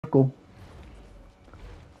circle.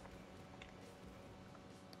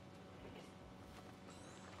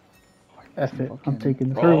 F it. I'm taking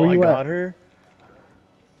this. Her, Oh, where I you got at? her.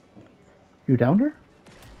 You downed her?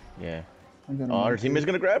 Yeah. I got Oh, our teammate's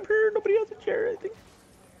gonna grab her. Nobody has a chair, I think.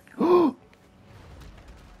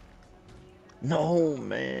 No,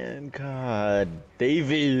 man. God.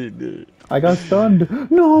 David. I got stunned.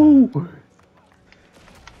 No!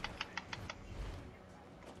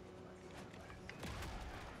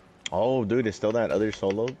 Oh, dude, it's still that other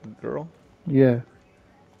solo girl? Yeah.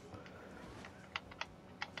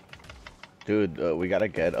 Dude, we gotta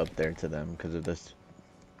get up there to them because of this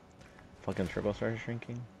fucking triple started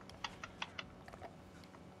shrinking.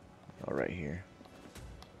 Oh, right here.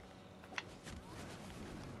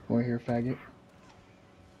 Over here, faggot.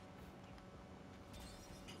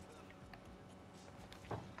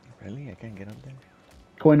 Really? I can't get up there?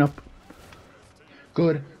 Going up.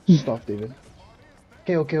 Good stuff, David.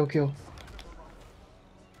 Kill, kill, kill.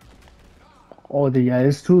 Oh, yeah,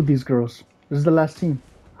 it's two of these girls. This is the last team.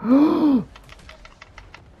 I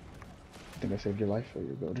think I saved your life or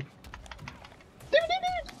your ability.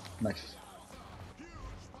 Nice.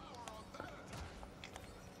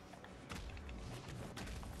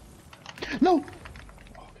 No!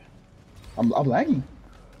 Okay. I'm lagging.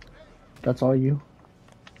 That's all you.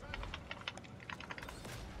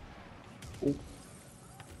 Oh.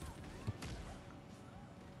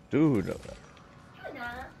 Dude.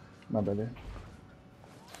 My bad.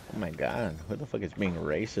 Oh my god. Who the fuck is being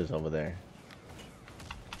racist over there?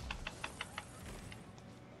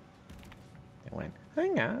 They went,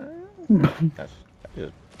 hang on. That's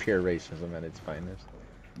just pure racism at its finest.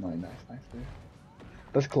 Nice, dude.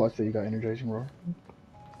 That's clutch that you got energizing roar.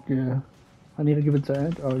 Yeah. I need to give it to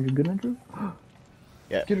Ed. Oh, you good, Andrew?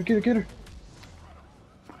 Yeah. Get her, get her, get her.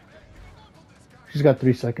 She's got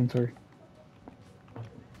 3 seconds, sorry.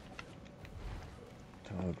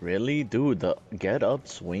 Dude, really? Dude, the get up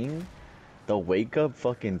swing, the wake up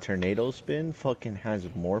fucking tornado spin fucking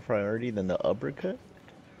has more priority than the uppercut?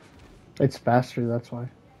 It's faster, that's why.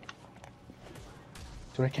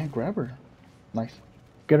 Dude, I can't grab her. Nice.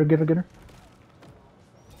 Get her, get her, get her.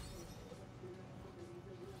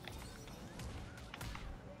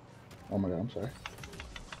 Oh my god, I'm sorry. Is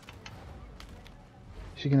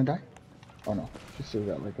she gonna die? Oh no, she still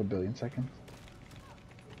got like a billion seconds.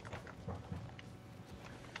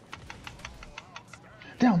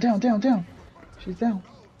 Down, down, down, down. She's down.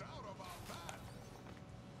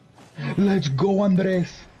 Let's go,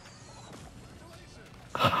 Andres.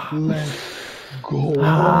 Let's go. Oh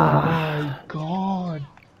my god.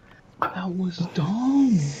 That was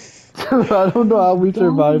dumb. I don't know how we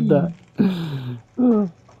survived that.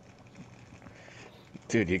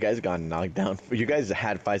 Dude, you guys got knocked down. You guys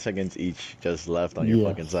had 5 seconds each just left on your Yeah.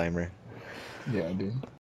 fucking timer. Yeah, dude.